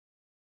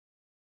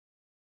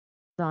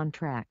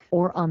On-track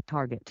or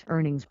on-target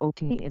earnings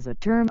 (OT) is a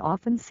term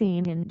often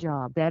seen in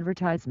job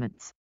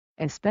advertisements,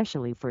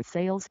 especially for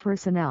sales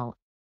personnel.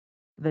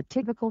 The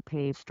typical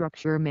pay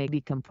structure may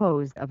be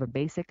composed of a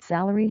basic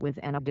salary with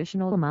an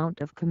additional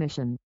amount of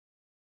commission.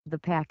 The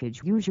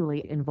package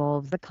usually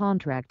involves a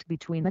contract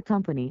between the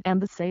company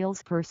and the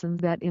salesperson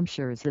that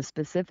ensures a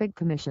specific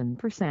commission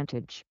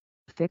percentage,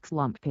 fixed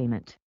lump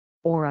payment,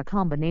 or a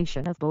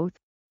combination of both,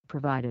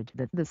 provided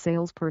that the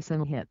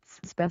salesperson hits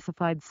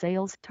specified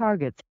sales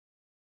targets.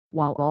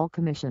 While all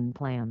commission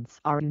plans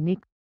are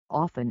unique,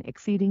 often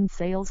exceeding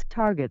sales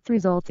targets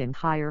results in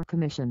higher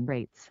commission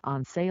rates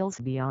on sales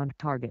beyond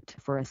target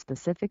for a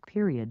specific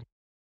period.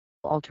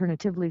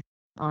 Alternatively,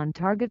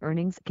 on-target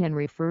earnings can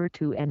refer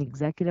to an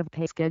executive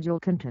pay schedule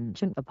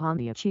contingent upon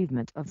the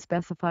achievement of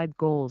specified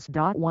goals.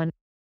 1.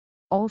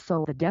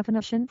 Also, the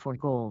definition for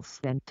goals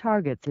and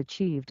targets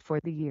achieved for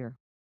the year.